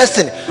this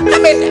person. I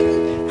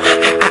mean,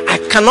 I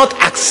cannot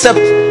accept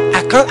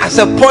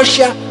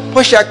Portia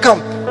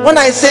come. When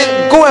I say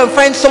go and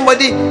find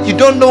somebody you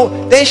don't know,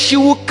 then she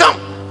will come.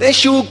 Then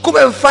she will come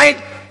and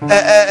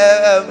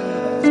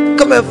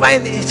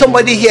find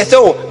somebody here. Say,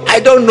 oh, I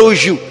don't know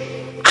you.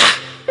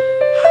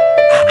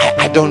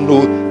 I don't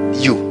know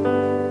you.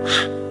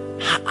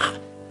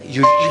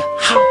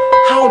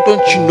 How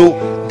don't you know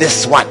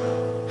this one?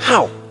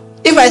 How?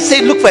 If I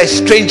say look for a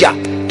stranger,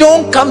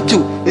 don't come to.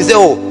 You say,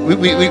 oh,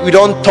 we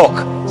don't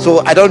talk,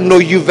 so I don't know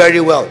you very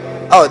well.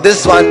 Oh,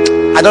 this one,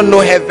 I don't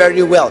know her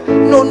very well.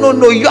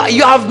 No.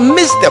 You have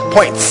missed the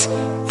points.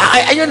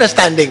 Are you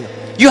understanding?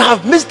 You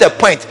have missed the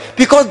point,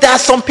 because there are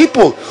some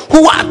people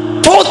who are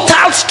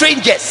total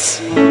strangers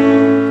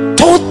who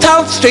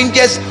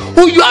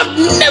you have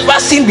never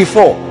seen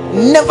before.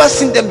 Never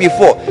seen them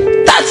before.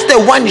 That's the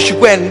one you should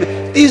go and.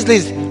 These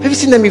days, have you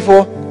seen them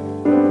before?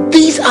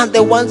 These are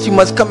the ones you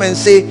must come and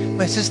say,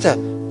 my sister,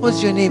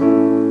 what's your name?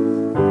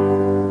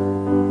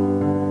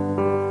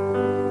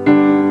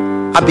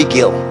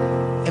 Abigail.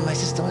 And my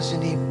sister, what's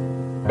your name?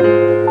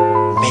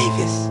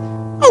 Mavis.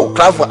 Oh,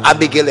 clap for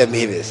Abigail and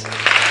Mavis.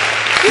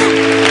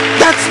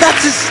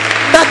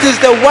 That is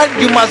the one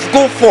you must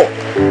go for.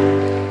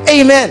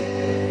 Amen.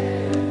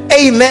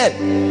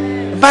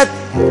 But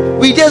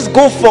we just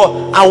go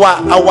for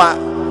our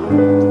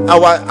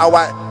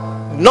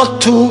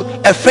not to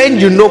a friend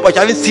you know but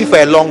you haven't seen for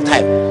a long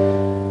time.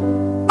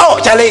 Oh,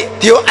 Charlie,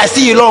 I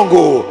see you long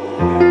ago.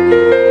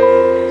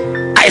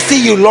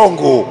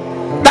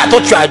 That's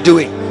what you are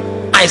doing.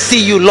 I see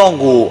you long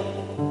ago.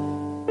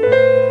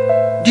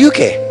 Do you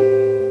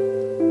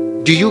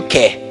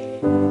care?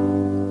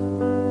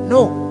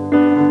 No.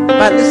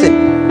 But listen,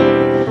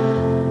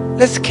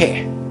 let's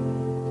care.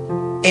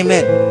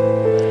 Amen.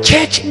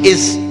 Church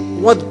is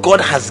what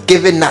God has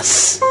given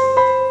us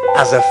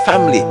as a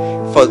family.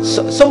 For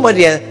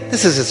somebody,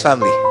 this is his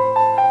family.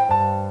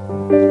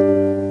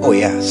 Oh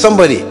yeah,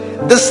 somebody.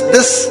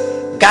 This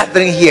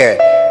gathering here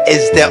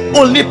is the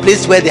only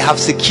place where they have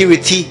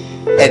security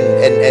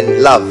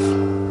and love.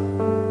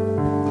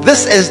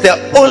 This is the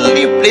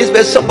only place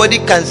where somebody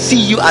can see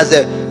you as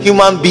a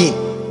human being.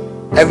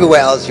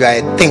 Everywhere else you are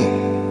a thing,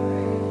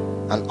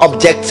 an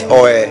object,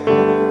 or a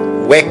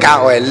worker,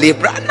 or a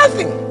laborer.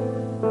 Nothing.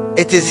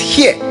 It is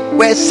here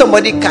where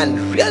somebody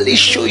can really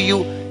show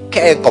you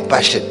care and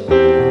compassion.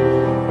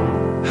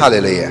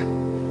 Hallelujah.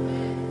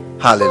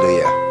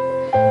 Hallelujah.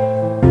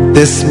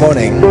 This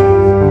morning,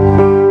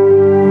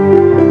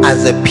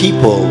 as a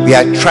people, we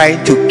are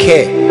trying to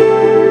care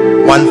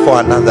one for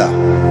another,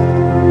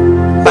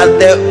 but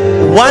the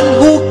one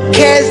who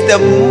cares the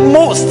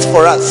most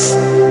for us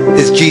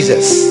is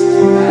Jesus.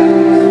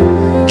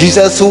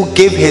 Jesus, who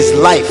gave his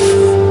life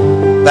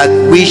that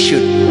we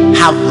should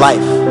have life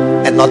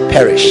and not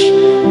perish.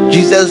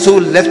 Jesus, who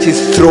left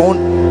his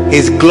throne,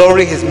 his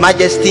glory, his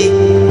majesty,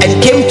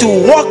 and came to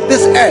walk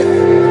this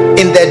earth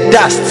in the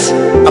dust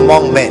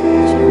among men.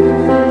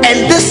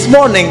 And this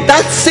morning,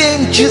 that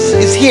same Jesus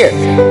is here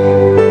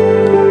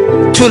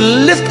to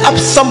lift up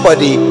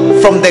somebody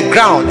from the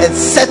ground and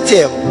set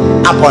him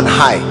up on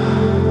high.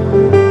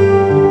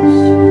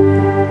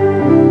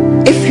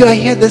 If you are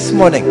here this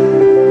morning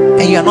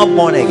and you are not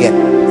born again,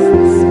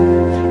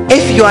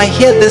 if you are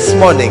here this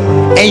morning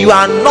and you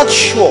are not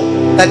sure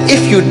that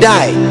if you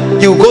die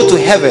you will go to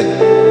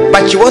heaven,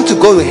 but you want to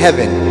go to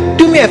heaven,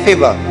 do me a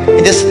favor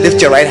and just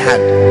lift your right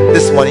hand.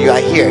 This morning you are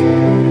here.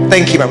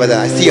 Thank you, my brother.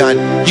 I see your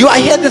hand. You are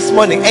here this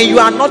morning and you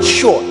are not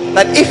sure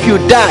that if you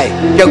die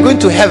you are going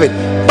to heaven,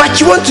 but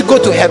you want to go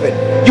to heaven.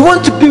 You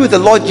want to be with the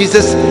Lord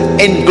Jesus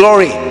in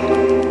glory.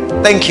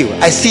 Thank you.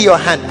 I see your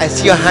hand. I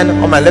see your hand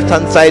on my left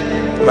hand side,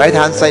 right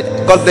hand side.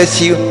 God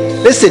bless you.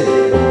 Listen,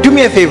 do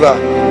me a favor.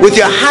 With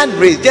your hand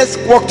raised, just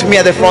walk to me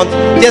at the front.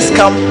 Just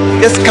come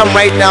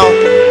right now.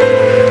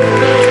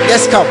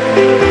 Just come.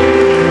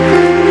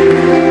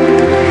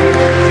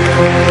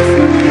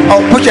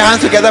 Oh, put your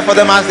hands together for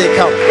them as they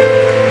come.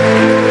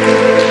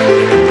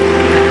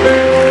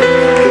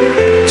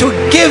 To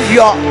give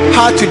your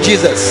heart to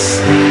Jesus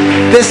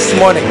this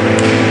morning.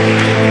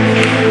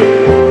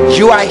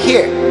 You are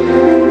here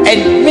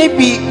and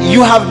maybe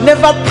you have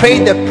never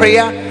prayed the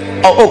prayer.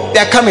 Oh,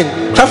 they're coming.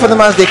 Clap for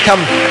them as they come.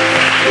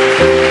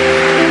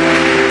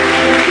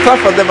 Clap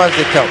for them as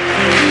they come.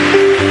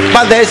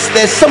 But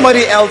there's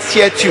somebody else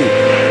here too.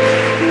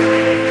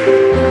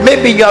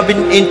 Maybe you have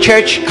been in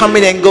church,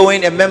 coming and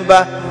going, a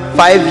member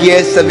 5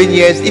 years, 7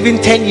 years,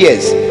 even 10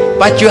 years,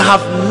 but you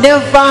have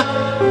never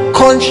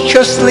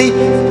consciously,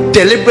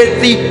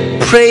 deliberately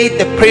prayed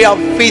the prayer of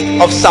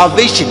faith of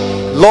salvation.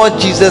 Lord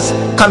Jesus,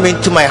 come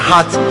into my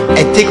heart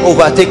and take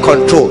over, take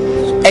control.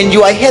 And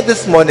you are here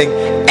this morning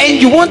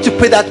and you want to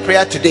pray that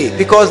prayer today,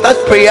 because that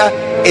prayer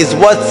is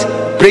what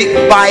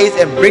buys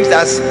and brings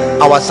us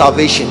our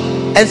salvation.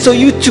 And so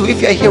you too,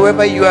 if you are here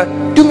wherever you are,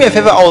 do me a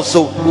favor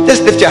also,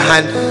 just lift your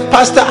hand.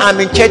 Pastor, I'm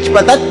in church,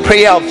 but that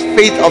prayer of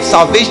faith of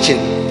salvation,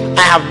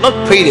 I have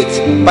not prayed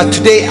it, but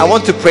today I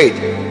want to pray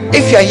it.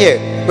 If you are here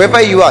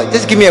wherever you are,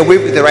 just give me a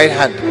wave with the right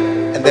hand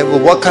and then we'll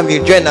welcome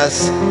you. Join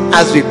us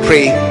as we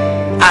pray,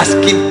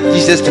 asking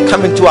Jesus to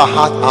come into our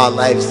heart, our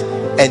lives,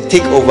 and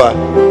take over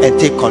and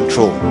take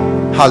control.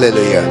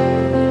 Hallelujah.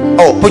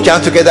 Oh, put your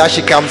hand together as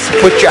she comes.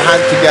 Put your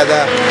hand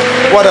together.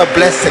 What a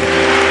blessing.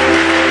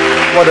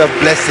 What a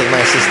blessing,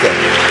 my sister.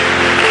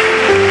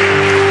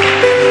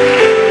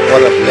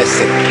 What a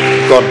blessing.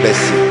 God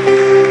bless you.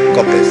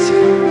 God bless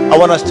you. I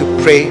want us to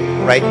pray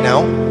right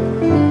now.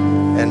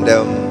 And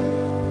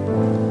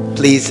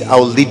please, I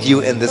will lead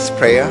you in this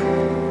prayer.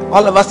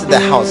 All of us in the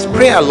house,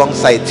 pray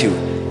alongside you.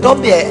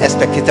 Don't be a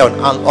spectator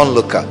or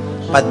onlooker,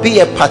 but be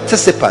a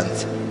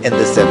participant in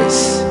the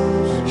service.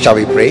 Shall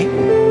we pray?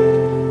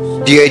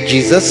 Dear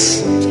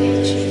Jesus,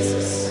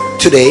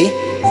 today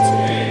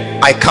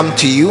I come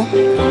to you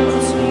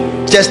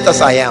just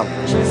as I am.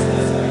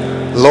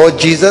 Lord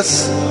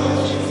Jesus,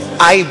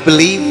 I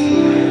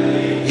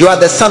believe you are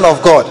the Son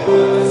of God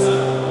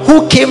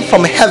who came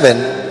from heaven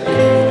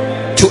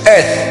to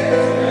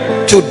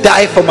earth to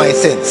die for my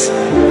sins.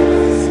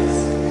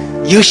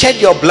 You shed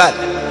your blood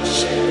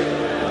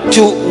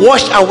to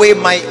wash away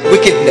my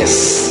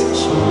wickedness,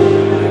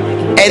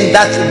 and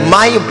that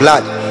my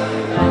blood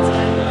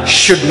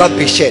should not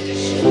be shed.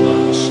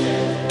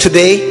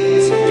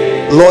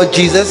 Today, Lord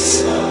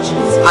Jesus,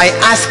 I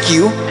ask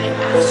you,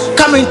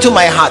 come into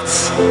my heart,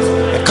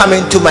 come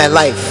into my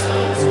life,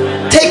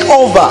 take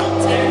over,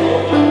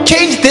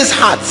 change this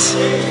heart,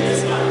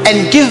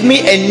 and give me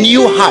a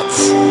new heart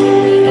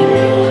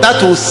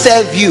that will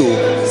serve you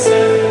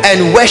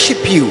and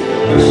worship you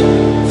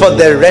for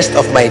the rest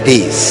of my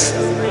days.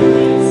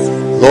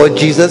 Lord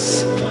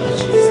Jesus,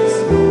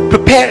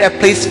 prepare a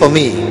place for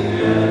me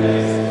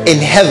in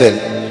heaven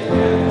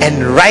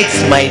and write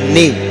my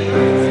name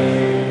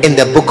in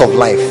the book of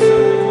life,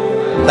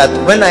 that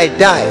when I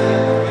die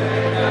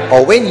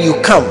or when you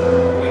come,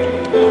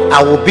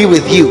 I will be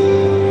with you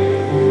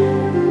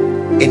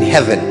in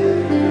heaven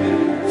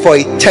for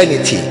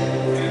eternity.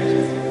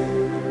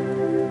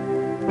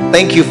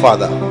 Thank you,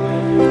 Father,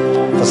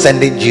 for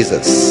sending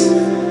Jesus.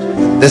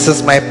 This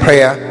is my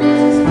prayer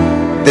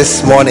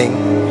this morning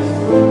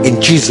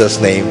in Jesus'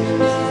 name.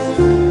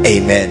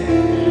 Amen.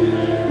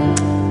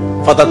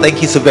 Father,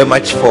 thank you so very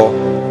much for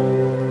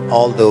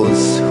all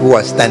those who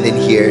are standing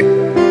here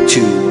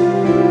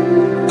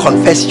to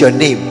confess your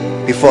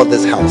name before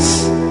this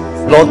house.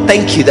 Lord,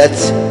 thank you that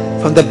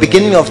from the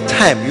beginning of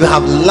time you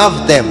have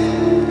loved them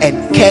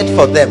and cared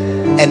for them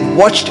and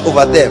watched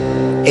over them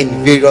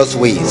in various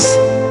ways.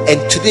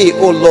 And today,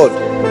 oh Lord,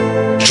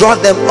 draw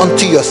them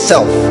unto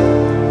yourself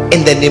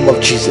in the name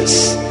of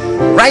Jesus.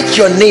 Write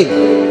your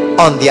name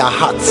on their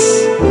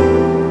hearts.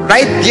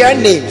 Write their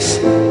names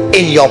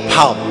in your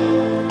palm.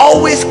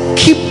 Always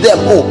keep them,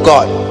 oh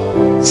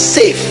God,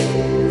 safe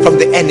from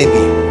the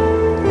enemy.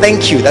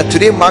 Thank you that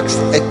today marks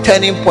a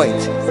turning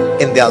point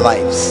in their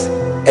lives.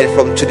 And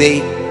from today,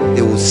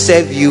 they will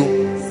serve you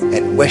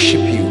and worship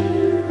you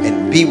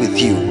and be with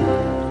you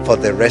for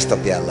the rest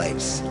of their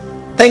lives.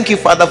 Thank you,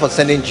 Father, for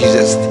sending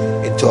Jesus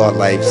into our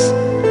lives,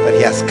 that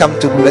he has come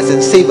to bless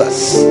and save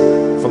us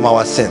from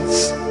our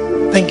sins.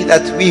 Thank you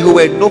that we who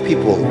were no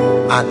people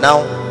are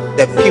now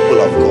the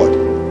people of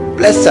God.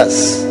 Bless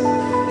us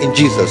in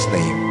Jesus'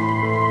 name.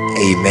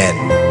 Amen.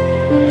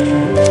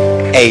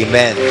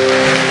 Amen.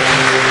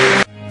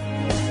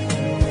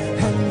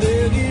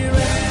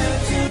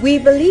 We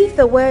believe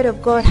the word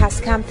of God has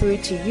come through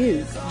to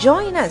you.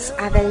 Join us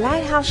at the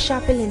Lighthouse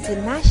Chapel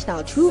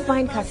International True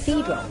Vine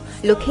Cathedral,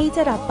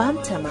 located at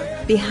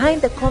Bantama,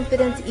 behind the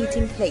Confident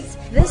Eating Place.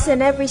 This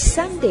and every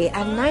Sunday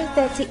at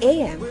 9:30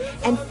 a.m.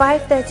 and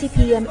 5:30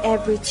 p.m.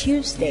 every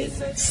Tuesday.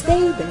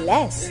 Stay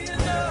blessed.